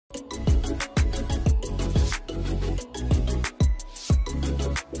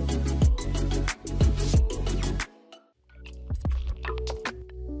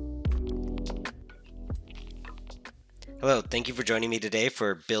Hello, thank you for joining me today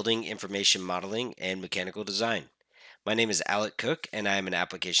for Building Information Modeling and Mechanical Design. My name is Alec Cook, and I am an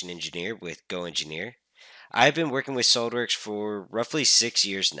application engineer with GoEngineer. I've been working with SOLIDWORKS for roughly 6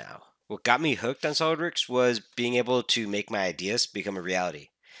 years now. What got me hooked on SOLIDWORKS was being able to make my ideas become a reality.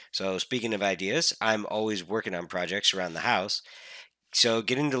 So, speaking of ideas, I'm always working on projects around the house. So,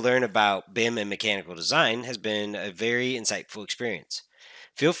 getting to learn about BIM and mechanical design has been a very insightful experience.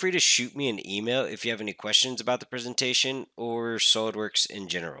 Feel free to shoot me an email if you have any questions about the presentation or SOLIDWORKS in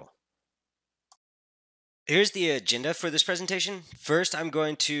general. Here's the agenda for this presentation. First, I'm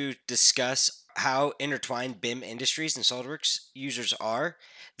going to discuss how intertwined BIM industries and SOLIDWORKS users are.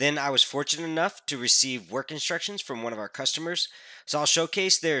 Then I was fortunate enough to receive work instructions from one of our customers, so I'll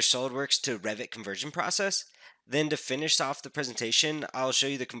showcase their SOLIDWORKS to Revit conversion process. Then to finish off the presentation, I'll show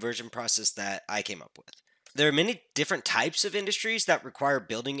you the conversion process that I came up with. There are many different types of industries that require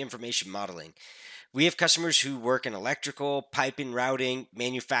building information modeling. We have customers who work in electrical, piping, routing,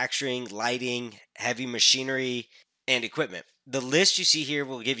 manufacturing, lighting, heavy machinery, and equipment. The list you see here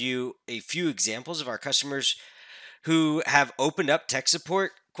will give you a few examples of our customers who have opened up tech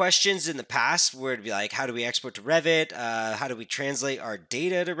support questions in the past where it'd be like, how do we export to Revit? How do we translate our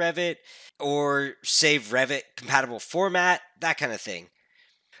data to Revit? Or save Revit compatible format? That kind of thing.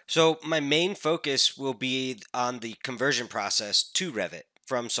 So my main focus will be on the conversion process to Revit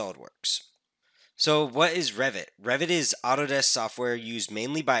from SOLIDWORKS. So what is Revit? Revit is Autodesk software used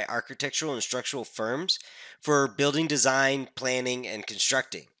mainly by architectural and structural firms for building design, planning, and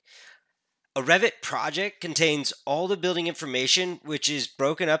constructing. A Revit project contains all the building information, which is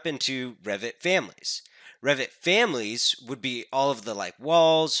broken up into Revit families. Revit families would be all of the like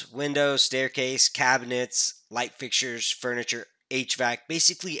walls, windows, staircase, cabinets, light fixtures, furniture, HVAC,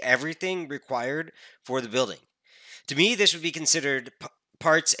 basically everything required for the building. To me, this would be considered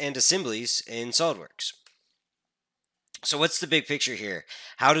parts and assemblies in SOLIDWORKS. So what's the big picture here?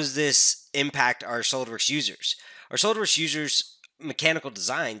 How does this impact our SOLIDWORKS users? Our SOLIDWORKS users' mechanical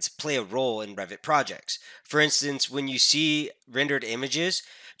designs play a role in Revit projects. For instance, when you see rendered images,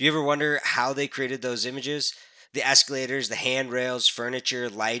 do you ever wonder how they created those images? The escalators, the handrails, furniture,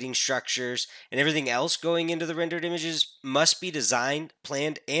 lighting structures, and everything else going into the rendered images must be designed,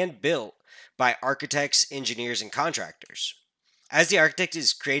 planned, and built by architects, engineers, and contractors. As the architect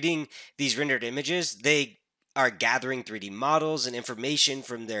is creating these rendered images, they are gathering 3D models and information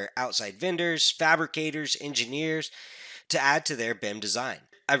from their outside vendors, fabricators, engineers to add to their BIM design.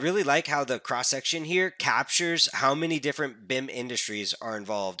 I really like how the cross section here captures how many different BIM industries are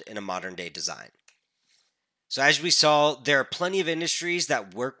involved in a modern day design. So as we saw, there are plenty of industries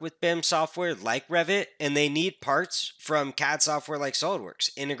that work with BIM software like Revit, and they need parts from CAD software like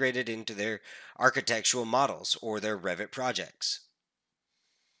SOLIDWORKS integrated into their architectural models or their Revit projects.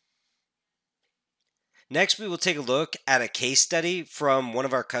 Next, we will take a look at a case study from one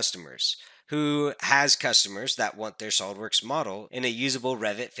of our customers who has customers that want their SOLIDWORKS model in a usable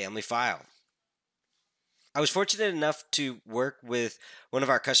Revit family file. I was fortunate enough to work with one of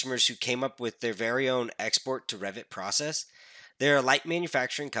our customers who came up with their very own export to Revit process. They're a light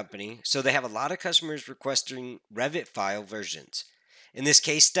manufacturing company, so they have a lot of customers requesting Revit file versions. In this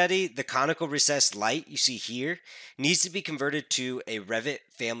case study, the conical recessed light you see here needs to be converted to a Revit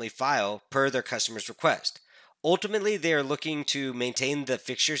family file per their customer's request. Ultimately, they are looking to maintain the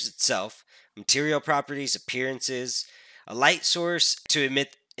fixtures itself, material properties, appearances, a light source to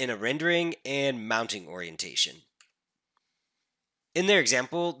emit in a rendering, and mounting orientation. In their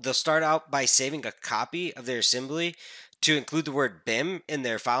example, they'll start out by saving a copy of their assembly to include the word BIM in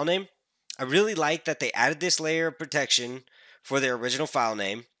their file name. I really like that they added this layer of protection for their original file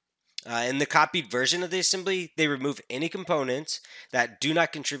name. In the copied version of the assembly, they remove any components that do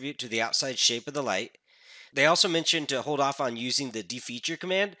not contribute to the outside shape of the light. They also mentioned to hold off on using the defeature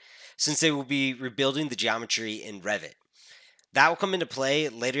command since they will be rebuilding the geometry in Revit. That will come into play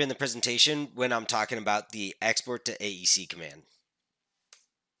later in the presentation when I'm talking about the export to AEC command.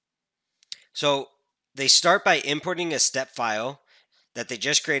 So they start by importing a step file that they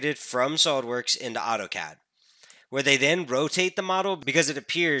just created from SOLIDWORKS into AutoCAD, where they then rotate the model because it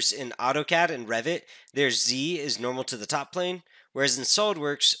appears in AutoCAD and Revit, their Z is normal to the top plane, whereas in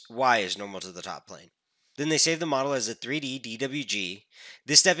SOLIDWORKS, Y is normal to the top plane. Then they save the model as a 3D DWG.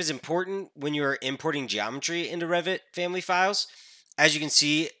 This step is important when you are importing geometry into Revit family files. As you can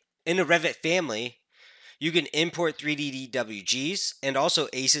see, in a Revit family, you can import 3D DWGs and also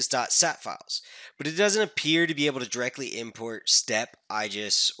aces.sat files, but it doesn't appear to be able to directly import step,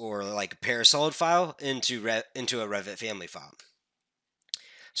 IGES, or like a Parasolid file into a Revit family file.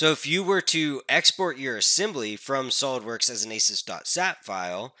 So if you were to export your assembly from SOLIDWORKS as an aces.sat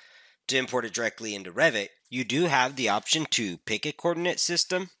file to import it directly into Revit, You do have the option to pick a coordinate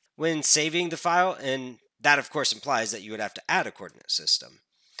system when saving the file, and that of course implies that you would have to add a coordinate system.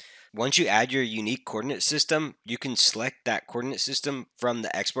 Once you add your unique coordinate system, you can select that coordinate system from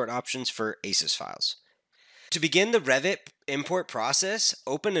the export options for ACES files. To begin the Revit import process,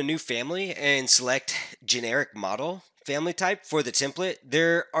 open a new family and select generic model family type for the template.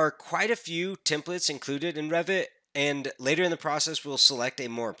 There are quite a few templates included in Revit, and later in the process, we'll select a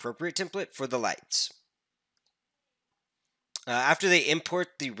more appropriate template for the lights. After they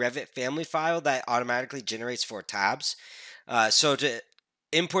import the Revit family file, that automatically generates 4 tabs. So to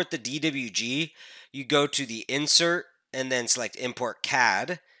import the DWG, you go to the Insert and then select Import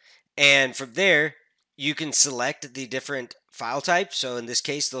CAD. And from there, you can select the different file types. So in this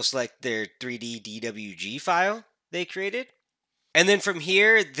case, they'll select their 3D DWG file they created. And then from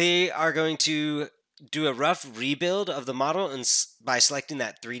here, they are going to do a rough rebuild of the model and by selecting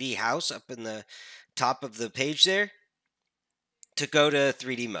that 3D house up in the top of the page there to go to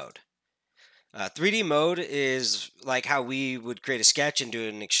 3D mode. 3D mode is like how we would create a sketch and do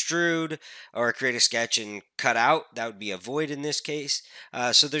an extrude, or create a sketch and cut out. That would be a void in this case.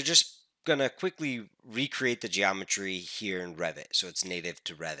 So they're just going to quickly recreate the geometry here in Revit, so it's native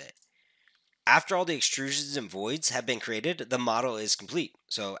to Revit. After all the extrusions and voids have been created, the model is complete.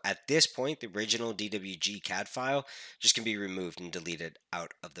 So at this point, the original DWG CAD file just can be removed and deleted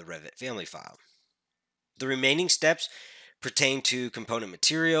out of the Revit family file. The remaining steps pertain to component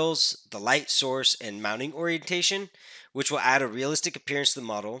materials, the light source, and mounting orientation, which will add a realistic appearance to the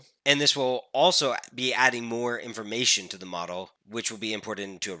model. And this will also be adding more information to the model, which will be imported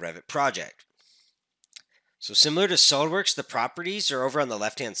into a Revit project. So similar to SOLIDWORKS, the properties are over on the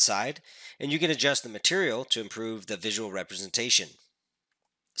left-hand side, and you can adjust the material to improve the visual representation.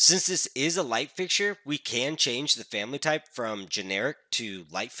 Since this is a light fixture, we can change the family type from generic to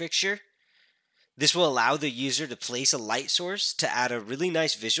light fixture. This will allow the user to place a light source to add a really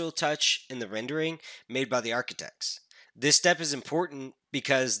nice visual touch in the rendering made by the architects. This step is important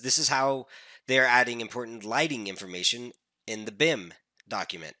because this is how they are adding important lighting information in the BIM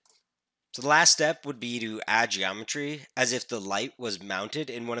document. So the last step would be to add geometry as if the light was mounted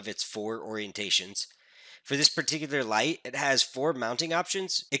in one of its 4 orientations. For this particular light, it has 4 mounting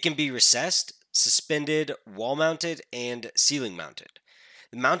options. It can be recessed, suspended, wall mounted, and ceiling mounted.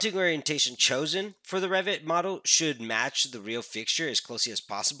 The mounting orientation chosen for the Revit model should match the real fixture as closely as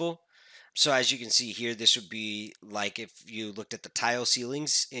possible. So as you can see here, this would be like if you looked at the tile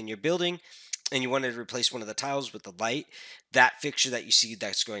ceilings in your building and you wanted to replace one of the tiles with the light, that fixture that you see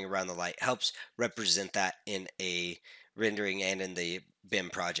that's going around the light helps represent that in a rendering and in the BIM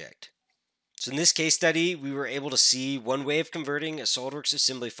project. So in this case study, we were able to see one way of converting a SOLIDWORKS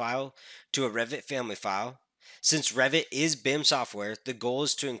assembly file to a Revit family file. Since Revit is BIM software, the goal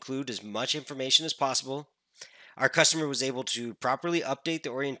is to include as much information as possible. Our customer was able to properly update the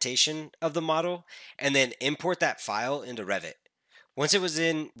orientation of the model and then import that file into Revit. Once it was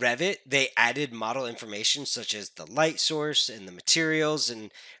in Revit, they added model information such as the light source and the materials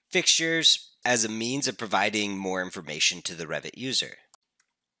and fixtures as a means of providing more information to the Revit user.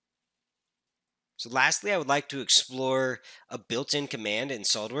 So lastly, I would like to explore a built-in command in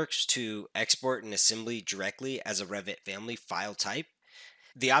SOLIDWORKS to export an assembly directly as a Revit family file type.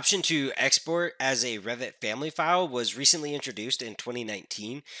 The option to export as a Revit family file was recently introduced in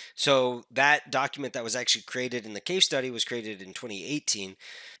 2019. So that document that was actually created in the case study was created in 2018.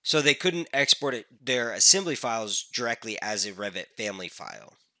 So they couldn't export their assembly files directly as a Revit family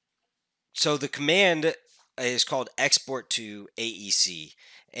file. So the command is called export to AEC.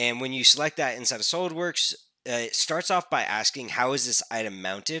 And when you select that inside of SOLIDWORKS, it starts off by asking how is this item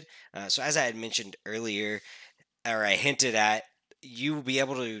mounted. So as I had mentioned earlier, or I hinted at, you will be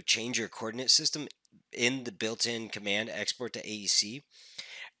able to change your coordinate system in the built-in command export to AEC.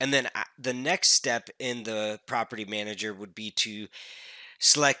 And then the next step in the property manager would be to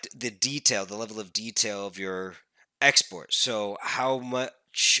select the detail, the level of detail of your export. So how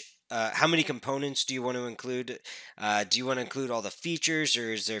many components do you want to include? Do you want to include all the features,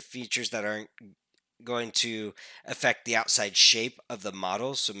 or is there features that aren't going to affect the outside shape of the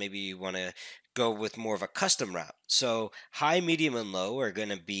model? So maybe you want to go with more of a custom route. So high, medium, and low are going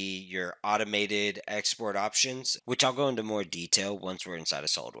to be your automated export options, which I'll go into more detail once we're inside of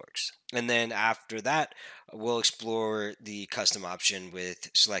SOLIDWORKS. And then after that, we'll explore the custom option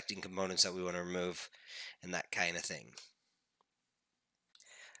with selecting components that we want to remove and that kind of thing.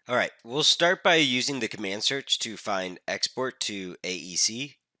 All right, we'll start by using the command search to find export to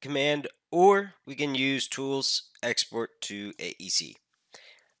AEC command, or we can use tools export to AEC.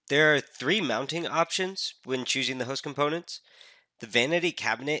 There are 3 mounting options when choosing the host components. The vanity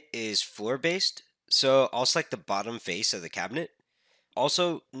cabinet is floor-based, So I'll select the bottom face of the cabinet.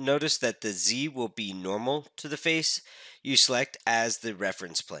 Also notice that the Z will be normal to the face you select as the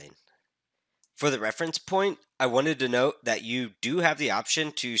reference plane. For the reference point, I wanted to note that you do have the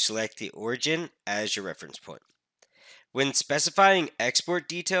option to select the origin as your reference point. When specifying export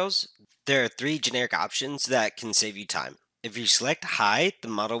details, there are 3 generic options that can save you time. If you select high, the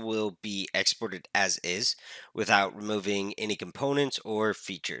model will be exported as is without removing any components or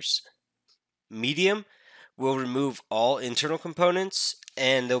features. Medium will remove all internal components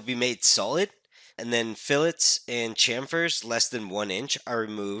and they'll be made solid. And then fillets and chamfers less than 1 inch are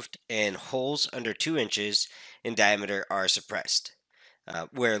removed, and holes under 2 inches in diameter are suppressed.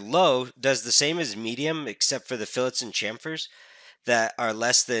 Where low does the same as medium, except for the fillets and chamfers that are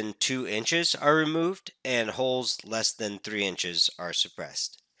less than 2 inches are removed, and holes less than 3 inches are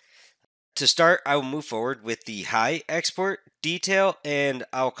suppressed. To start, I will move forward with the high export detail, and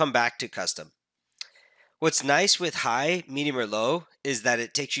I'll come back to custom. What's nice with high, medium, or low is that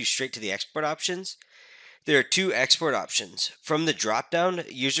it takes you straight to the export options. There are 2 export options. From the dropdown,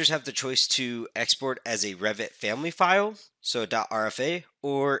 users have the choice to export as a Revit family file, so .rfa,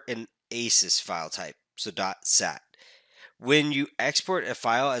 or an ASYS file type, so .sat. When you export a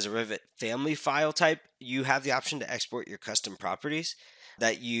file as a Revit family file type, you have the option to export your custom properties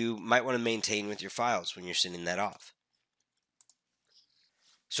that you might want to maintain with your files when you're sending that off.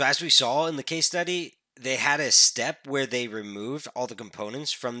 So as we saw in the case study, they had a step where they removed all the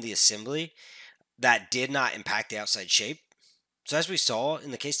components from the assembly that did not impact the outside shape. So as we saw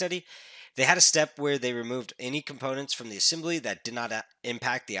in the case study, they had a step where they removed any components from the assembly that did not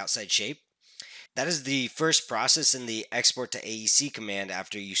impact the outside shape. That is the first process in the export to AEC command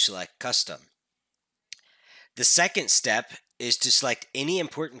after you select custom. The second step is to select any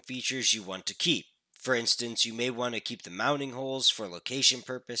important features you want to keep. For instance, you may want to keep the mounting holes for location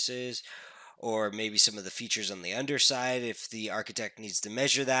purposes, or maybe some of the features on the underside if the architect needs to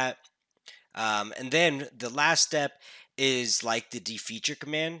measure that. And then the last step is like the defeature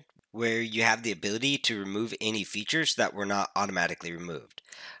command, where you have the ability to remove any features that were not automatically removed.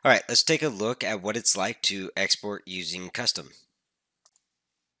 All right, let's take a look at what it's like to export using custom.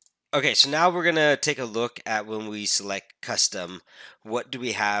 Okay, so now we're going to take a look at when we select custom, what do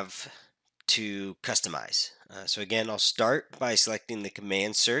we have to customize? So again, I'll start by selecting the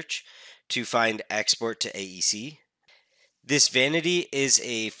command search to find export to AEC. This vanity is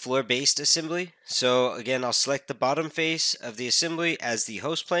a floor-based assembly. So again, I'll select the bottom face of the assembly as the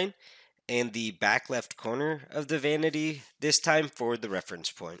host plane and the back left corner of the vanity, this time for the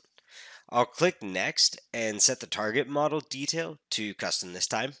reference point. I'll click next and set the target model detail to custom this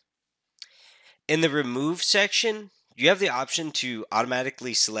time. In the remove section, you have the option to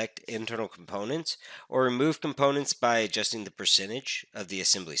automatically select internal components or remove components by adjusting the percentage of the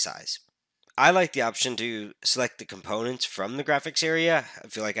assembly size. I like the option to select the components from the graphics area. I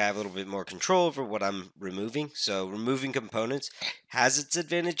feel like I have a little bit more control over what I'm removing. So removing components has its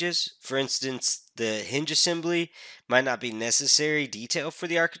advantages. For instance, the hinge assembly might not be necessary detail for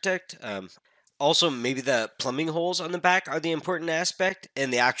the architect. Also, maybe the plumbing holes on the back are the important aspect,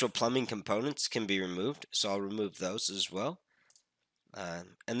 and the actual plumbing components can be removed. So I'll remove those as well.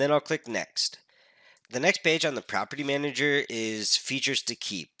 And then I'll click next. The next page on the property manager is features to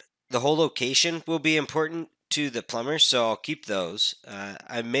keep. The whole location will be important to the plumber, so I'll keep those.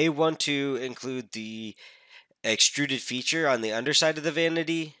 I may want to include the extruded feature on the underside of the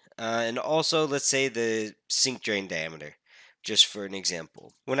vanity, and also let's say the sink drain diameter, just for an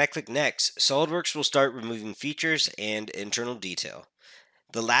example. When I click next, SOLIDWORKS will start removing features and internal detail.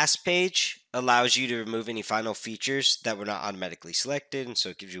 The last page allows you to remove any final features that were not automatically selected, and so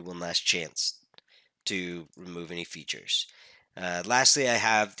it gives you one last chance to remove any features. Lastly, I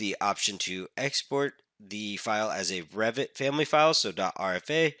have the option to export the file as a Revit family file, so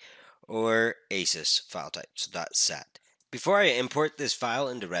 .rfa, or ASYS file type, so .sat. Before I import this file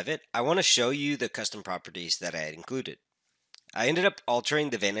into Revit, I want to show you the custom properties that I had included. I ended up altering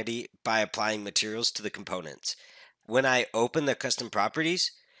the vanity by applying materials to the components. When I open the custom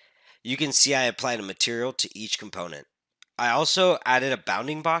properties, you can see I applied a material to each component. I also added a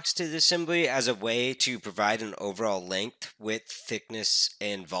bounding box to the assembly as a way to provide an overall length, width, thickness,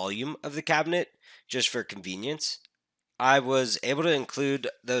 and volume of the cabinet, just for convenience. I was able to include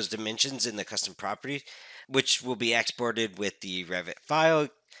those dimensions in the custom property, which will be exported with the Revit file.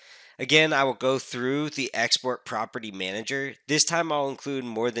 Again, I will go through the export property manager. This time I'll include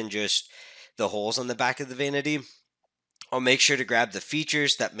more than just the holes on the back of the vanity. I'll make sure to grab the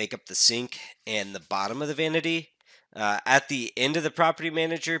features that make up the sink and the bottom of the vanity. At the end of the property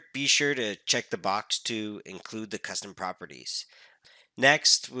manager, be sure to check the box to include the custom properties.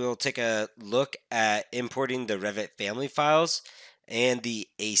 Next, we'll take a look at importing the Revit family files and the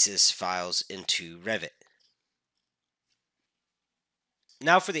ASIS files into Revit.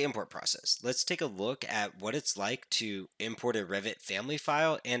 Now for the import process. Let's take a look at what it's like to import a Revit family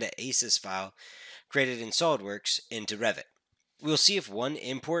file and an ASIS file created in SOLIDWORKS into Revit. We'll see if one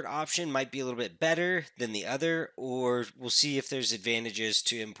import option might be a little bit better than the other, or we'll see if there's advantages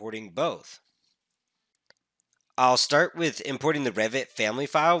to importing both. I'll start with importing the Revit family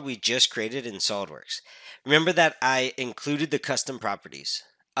file we just created in SOLIDWORKS. Remember that I included the custom properties.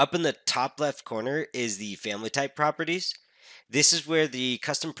 Up in the top left corner is the family type properties. This is where the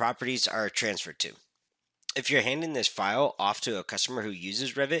custom properties are transferred to. If you're handing this file off to a customer who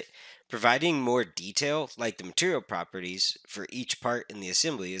uses Revit, providing more detail, like the material properties for each part in the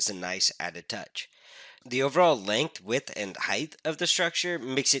assembly, is a nice added touch. The overall length, width, and height of the structure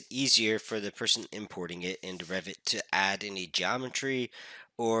makes it easier for the person importing it into Revit to add any geometry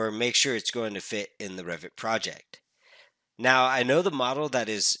or make sure it's going to fit in the Revit project. Now, I know the model that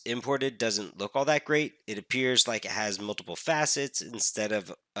is imported doesn't look all that great. It appears like it has multiple facets instead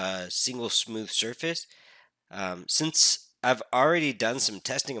of a single smooth surface. Since I've already done some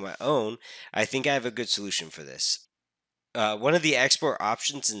testing of my own, I think I have a good solution for this. One of the export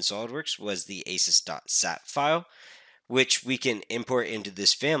options in SOLIDWORKS was the asis.sat file, which we can import into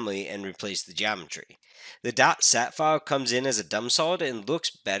this family and replace the geometry. The .sat file comes in as a dumb solid and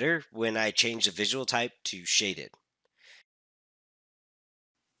looks better when I change the visual type to shaded.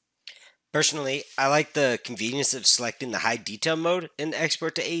 Personally, I like the convenience of selecting the high detail mode in the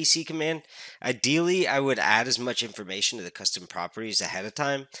export to AEC command. Ideally, I would add as much information to the custom properties ahead of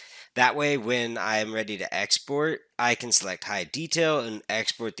time. That way, when I am ready to export, I can select high detail and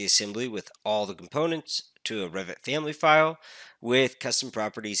export the assembly with all the components to a Revit family file with custom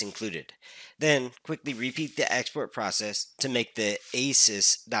properties included. Then quickly repeat the export process to make the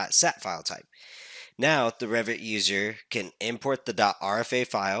asis.sat file type. Now, the Revit user can import the .rfa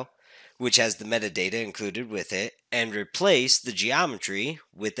file, which has the metadata included with it, and replace the geometry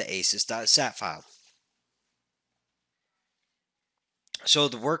with the asis.sat file. So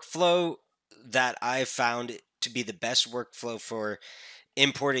the workflow that I found to be the best workflow for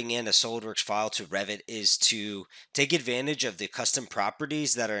importing in a SOLIDWORKS file to Revit is to take advantage of the custom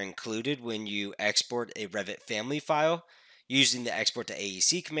properties that are included when you export a Revit family file using the export to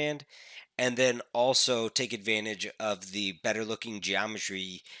AEC command, and then also take advantage of the better looking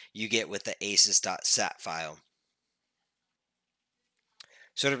geometry you get with the asis.sat file.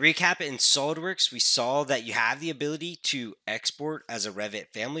 So to recap, in SOLIDWORKS, we saw that you have the ability to export as a Revit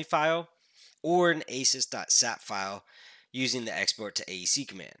family file or an asis.sat file using the export to AEC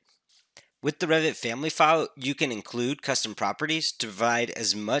command. With the Revit family file, you can include custom properties to provide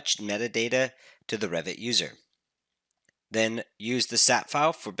as much metadata to the Revit user. Then use the SAT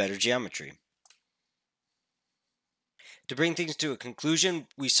file for better geometry. To bring things to a conclusion,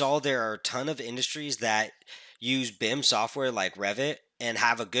 we saw there are a ton of industries that use BIM software like Revit and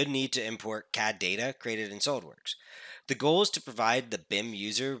have a good need to import CAD data created in SOLIDWORKS. The goal is to provide the BIM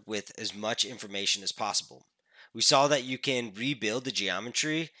user with as much information as possible. We saw that you can rebuild the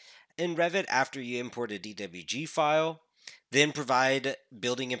geometry in Revit after you import a DWG file, then provide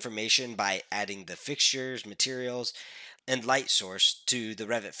building information by adding the fixtures, materials, and light source to the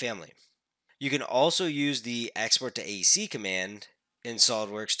Revit family. You can also use the export to AEC command in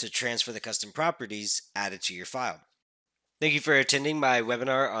SOLIDWORKS to transfer the custom properties added to your file. Thank you for attending my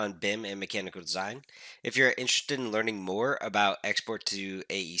webinar on BIM and mechanical design. If you're interested in learning more about export to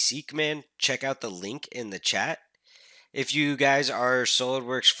AEC command, check out the link in the chat. If you guys are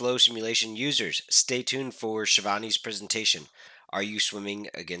SOLIDWORKS Flow Simulation users, stay tuned for Shivani's presentation. Are you swimming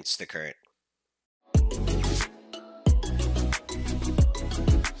against the current?